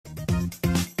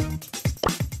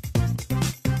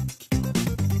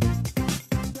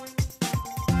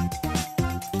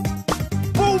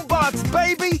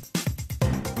baby!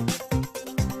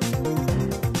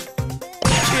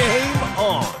 Game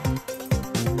on!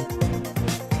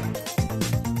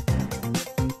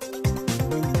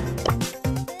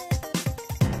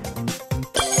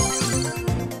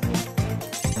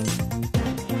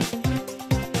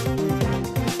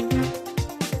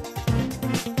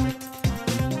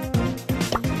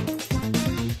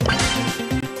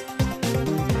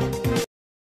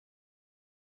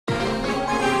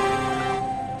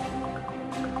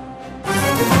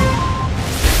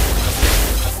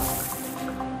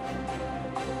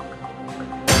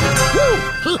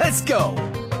 Let's go!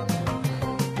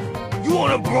 You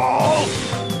wanna brawl?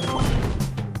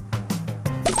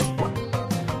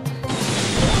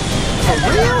 For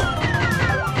real?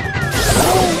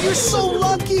 Oh, you're so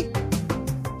lucky!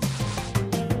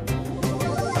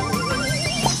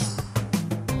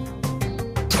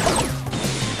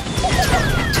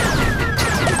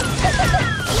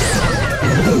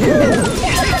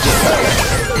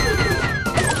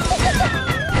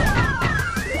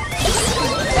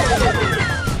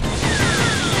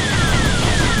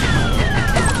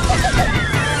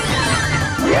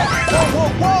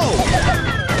 Whoa!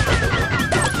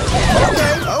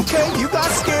 Okay, you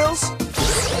got skills.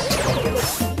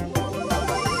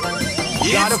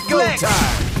 Gotta go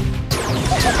time.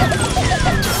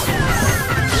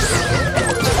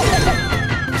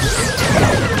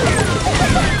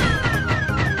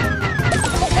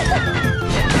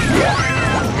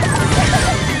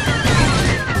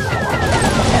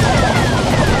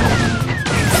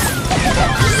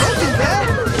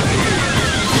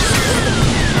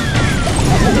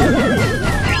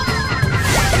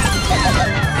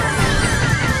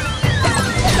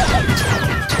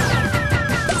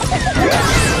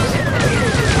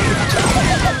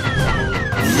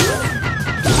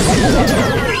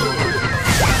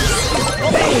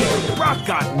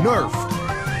 Got nerfed.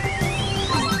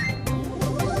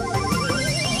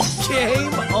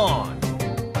 Game on.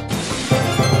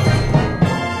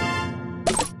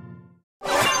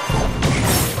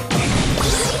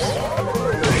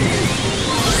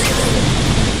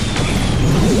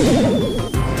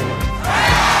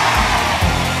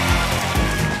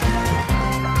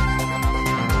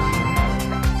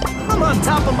 I'm on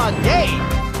top of my game.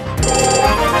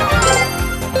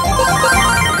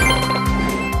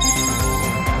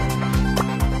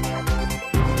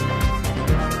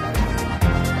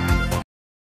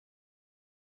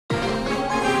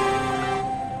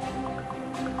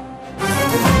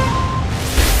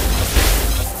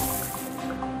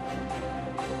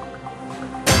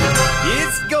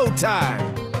 It's go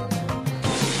time!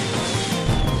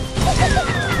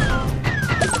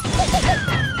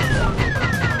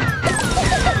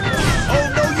 Oh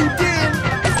no, you didn't!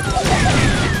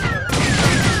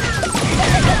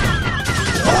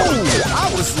 Oh, I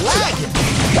was lagging!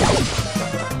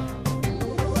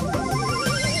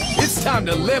 It's time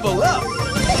to level up!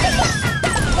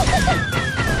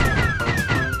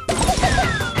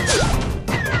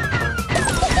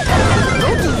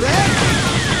 Don't do that!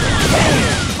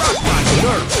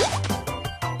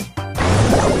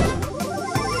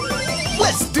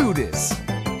 Let's do this!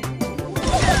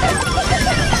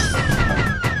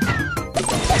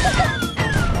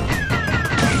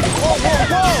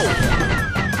 Whoa!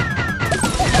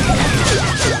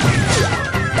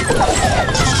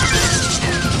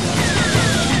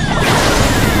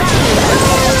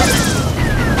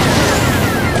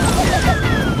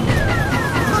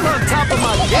 I'm on top of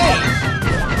my game!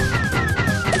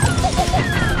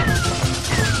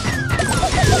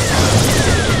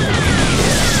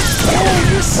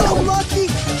 You're so lucky!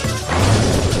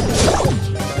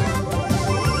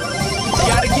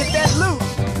 Gotta get that loot!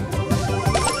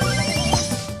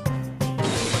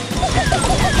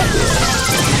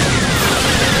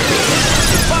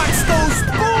 Box those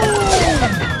boom!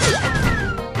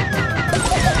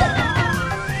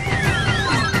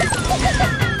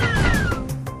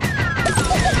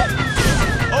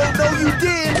 Oh no, you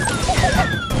did!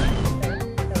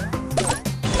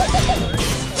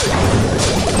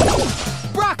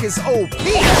 Is OP! Whoa!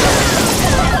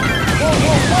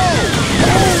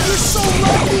 Oh, you're so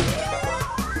lucky!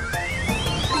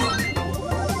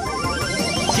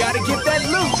 Gotta get that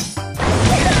loot!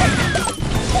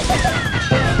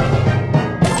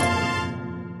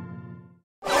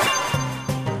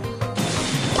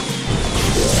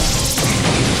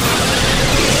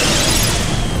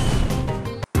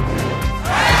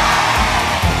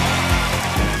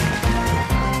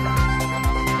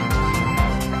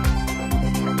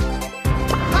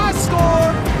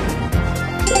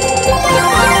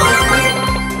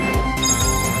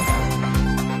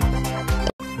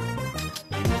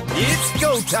 It's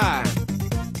time.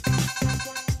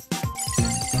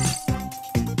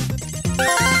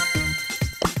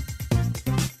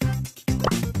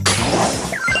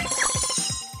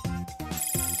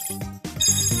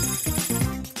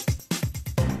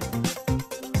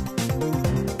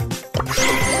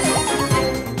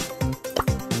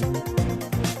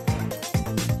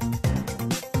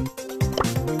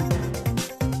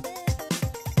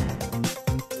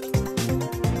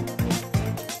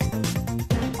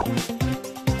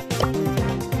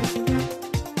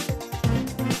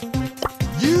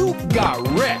 Got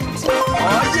wrecked.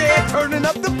 Oh yeah, turning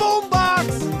up the boombox.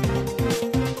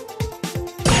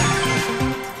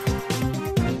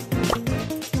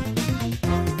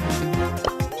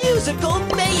 Musical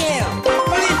mayhem.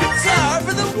 Lead guitar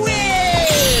for the win.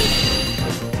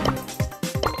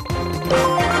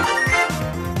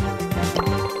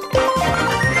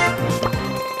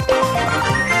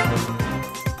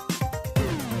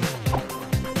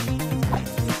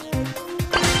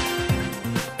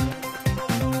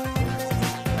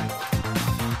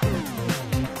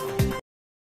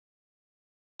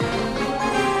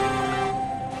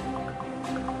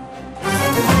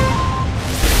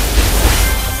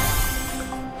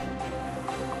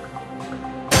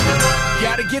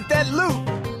 Gotta get that loot.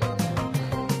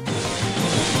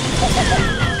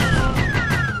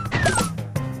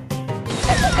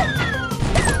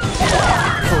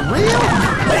 For real?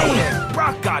 Man,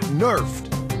 Brock got nerfed.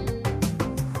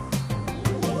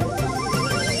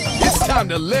 It's time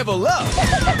to level up.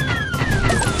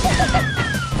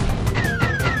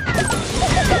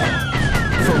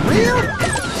 For real?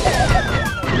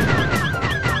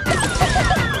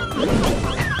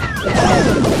 Oh,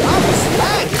 I was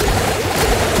lagging.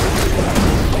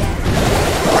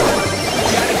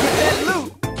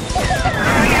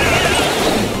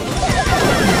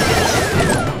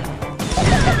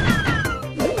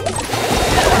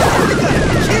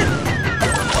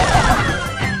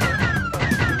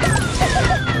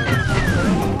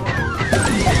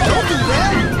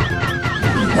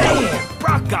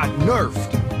 Got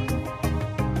nerfed.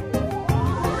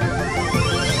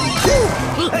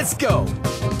 Whew, let's go.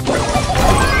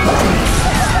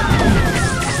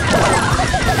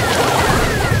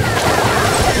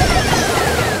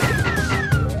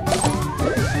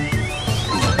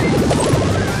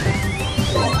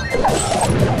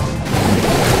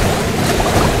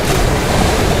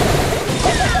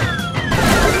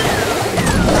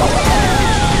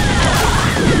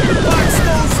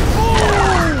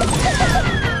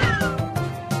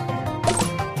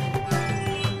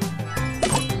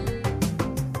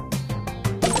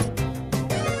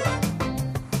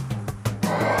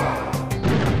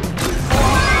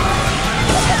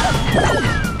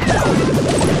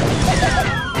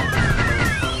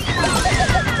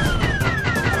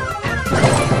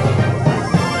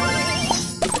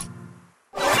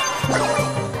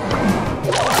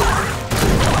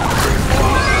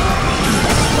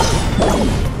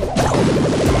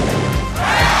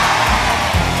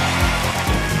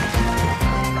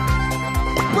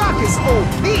 Is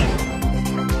OP.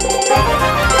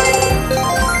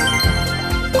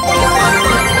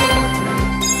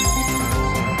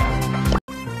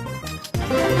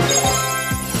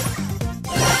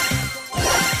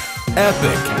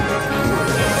 Epic.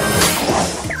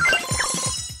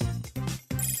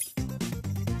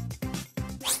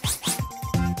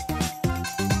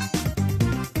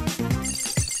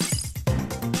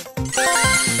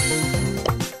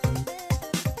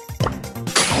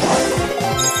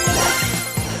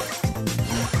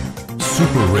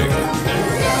 Super rare.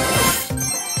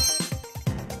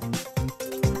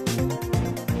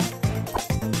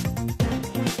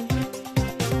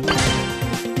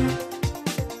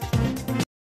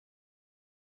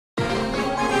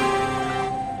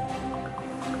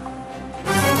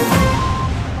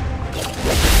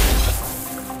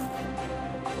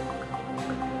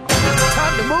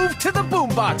 Time to move to the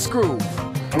boombox groove.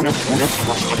 You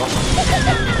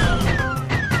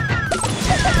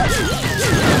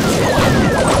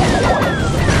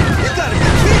gotta be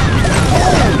kidding me!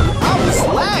 Oh, I was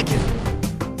lagging.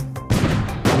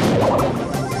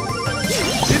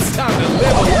 It's time to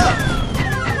level up.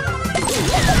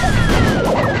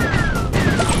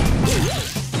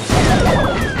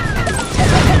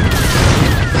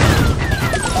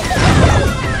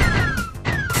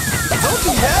 Don't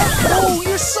do that! Oh,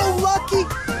 you're so lucky.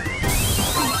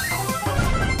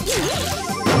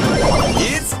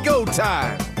 It's go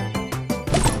time.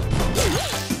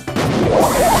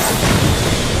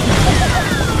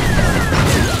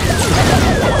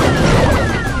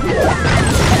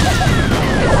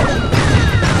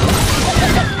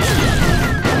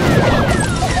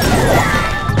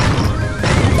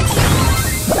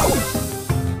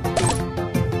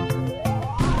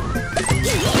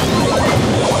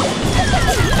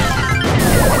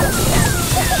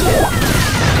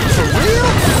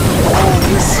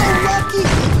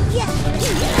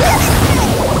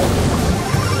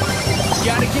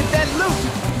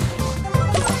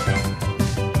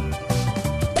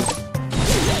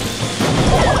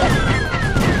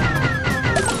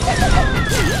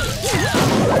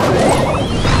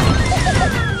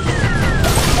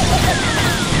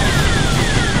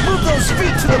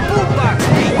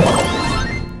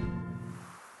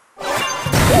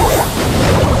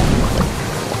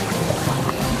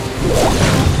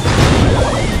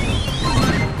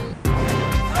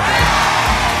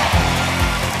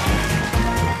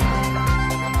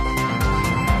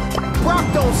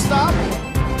 stop.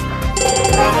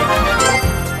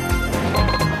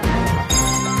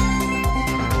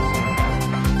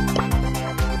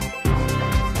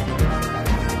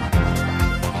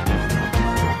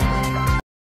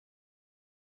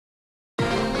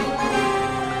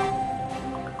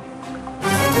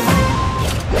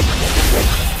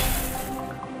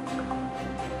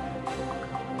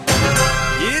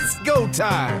 It's go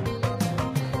time.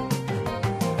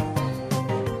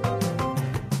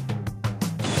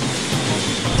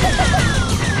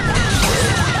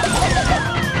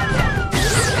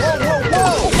 Whoa, whoa,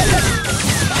 whoa!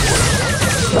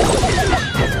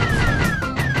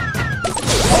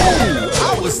 Oh,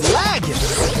 I was lagging.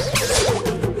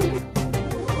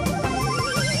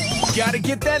 Gotta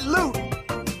get that loot.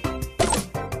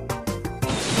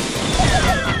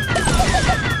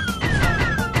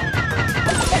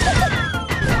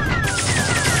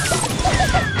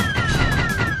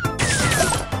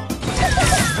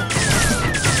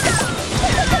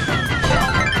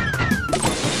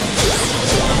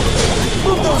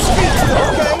 Move those feet.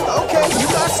 Okay, you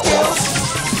got skills.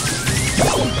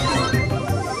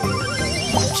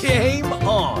 Game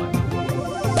on.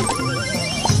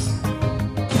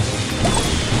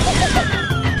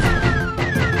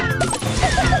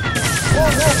 Whoa,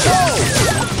 whoa,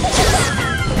 whoa!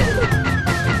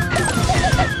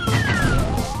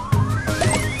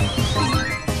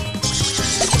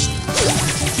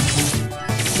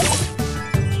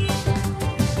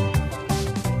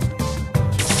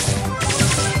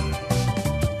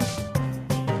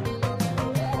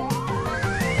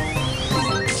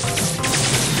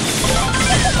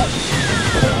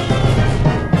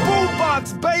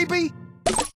 Boombox, baby!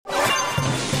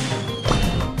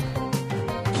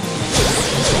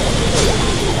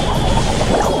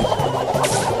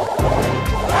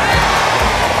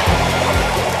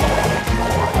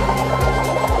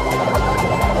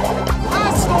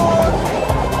 I scored!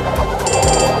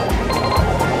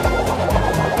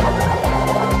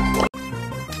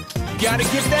 Gotta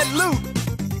get that loot!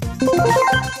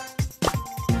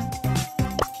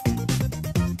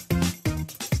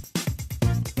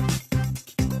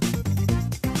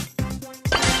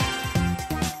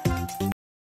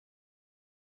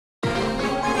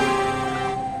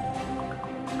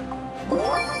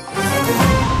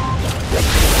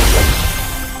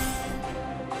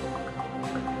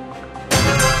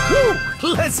 Woo!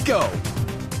 Let's go!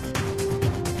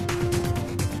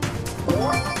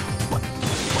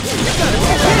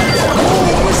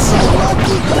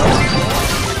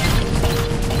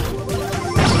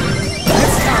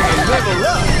 It's time to level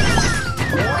up!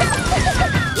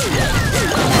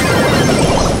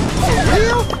 For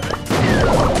real?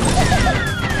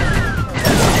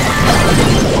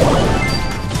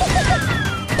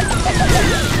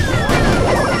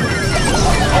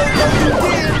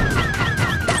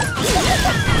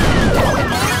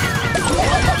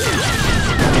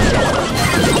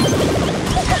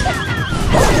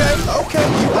 Okay,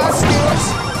 you got skills.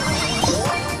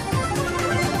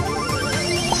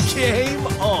 Game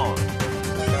on.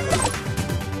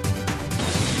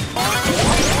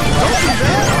 Don't do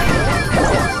that.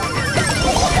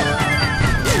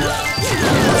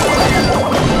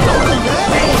 Don't do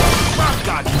that. I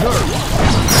got nerve.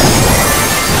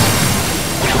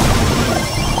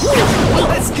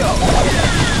 Let's go.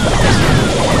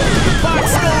 Box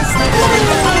goes.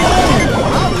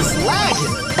 I was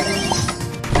lagging.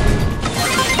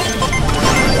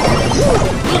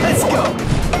 Let's go!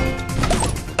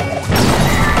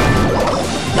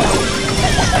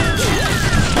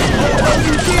 Oh,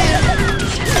 you did!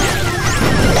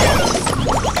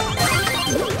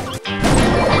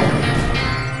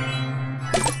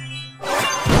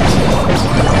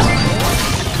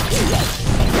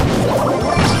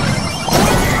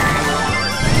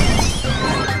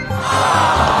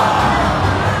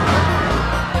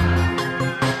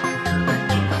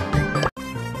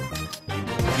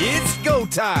 It's go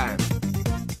time!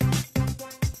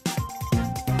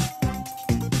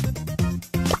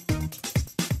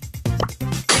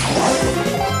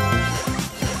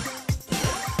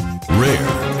 Rare.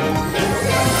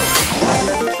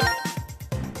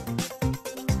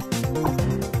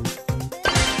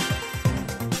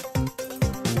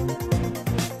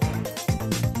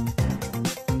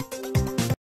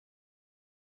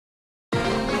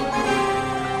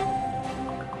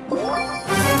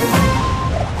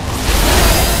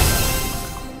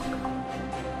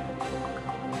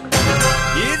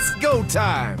 It's go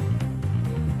time!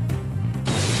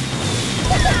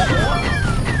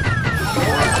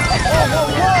 Whoa, whoa,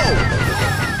 whoa!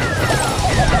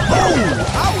 Oh,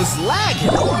 I was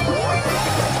lagging!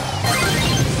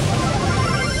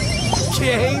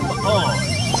 Game on.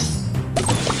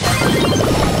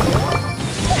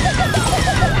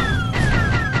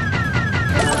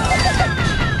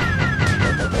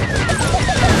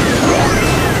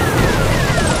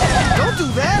 Don't do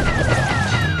that.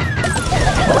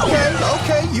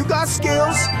 Okay, you got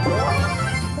skills.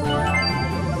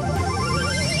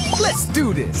 Let's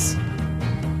do this.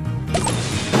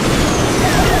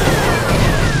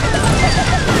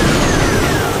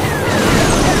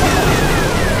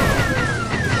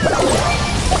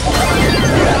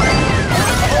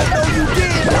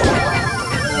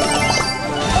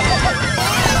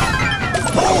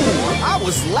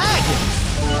 Lagging.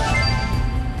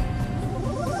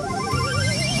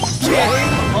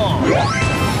 Game on.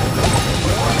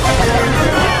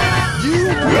 You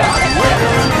got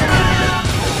whipped.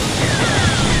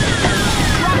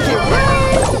 Rocket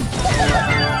Rain.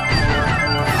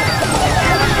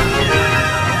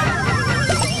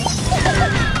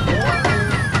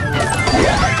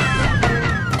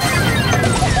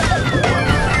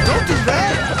 Don't do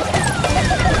that.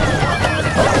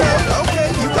 Okay,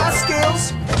 you got skills.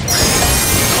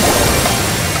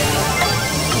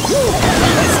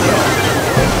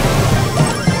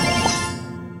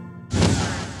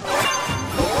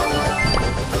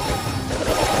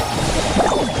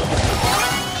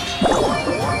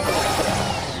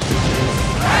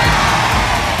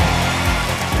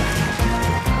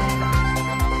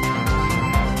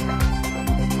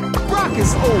 Brock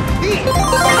is OP.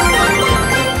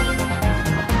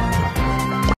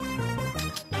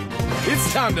 It's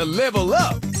time to level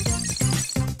up.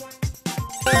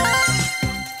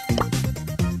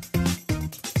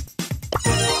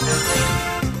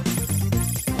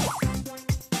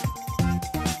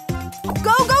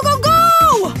 Go, go, go, go!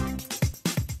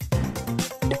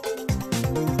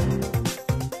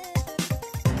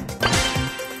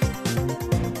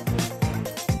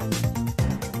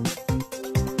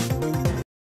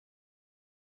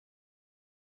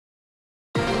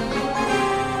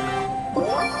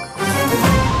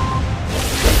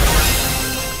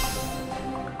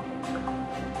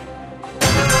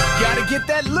 Gotta get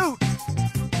that loot.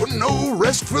 No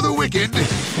rest for the wicked.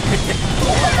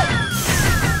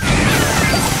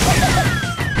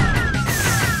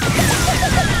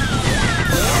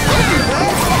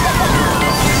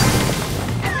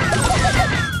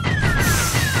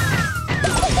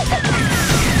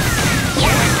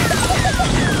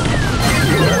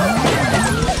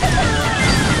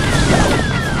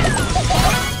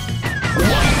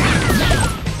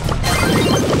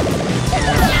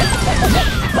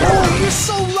 Oh, you're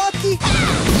so lucky.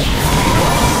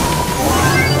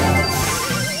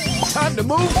 Time to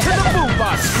move to the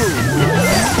boombox groove.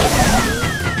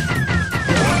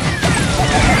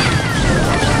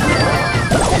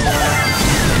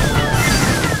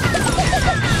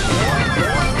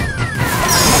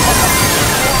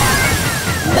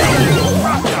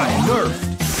 Rock got nerfed.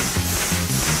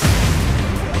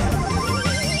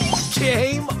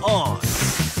 Game on.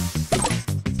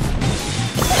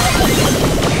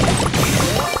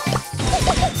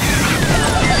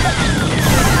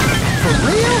 For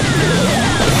real?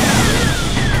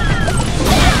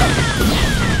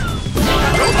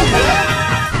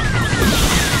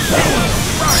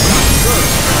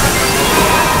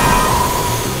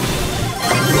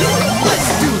 Let's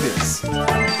do this.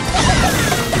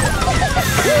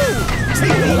 Woo!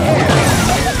 Take the air.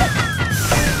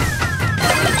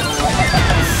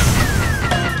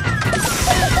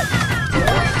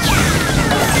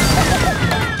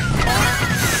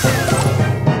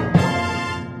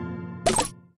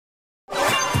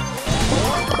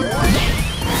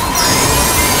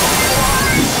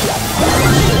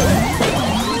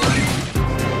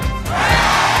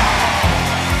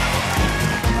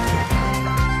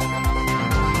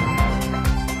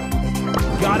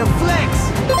 Gotta flex!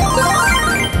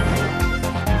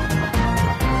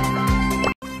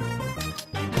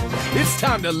 It's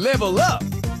time to level up!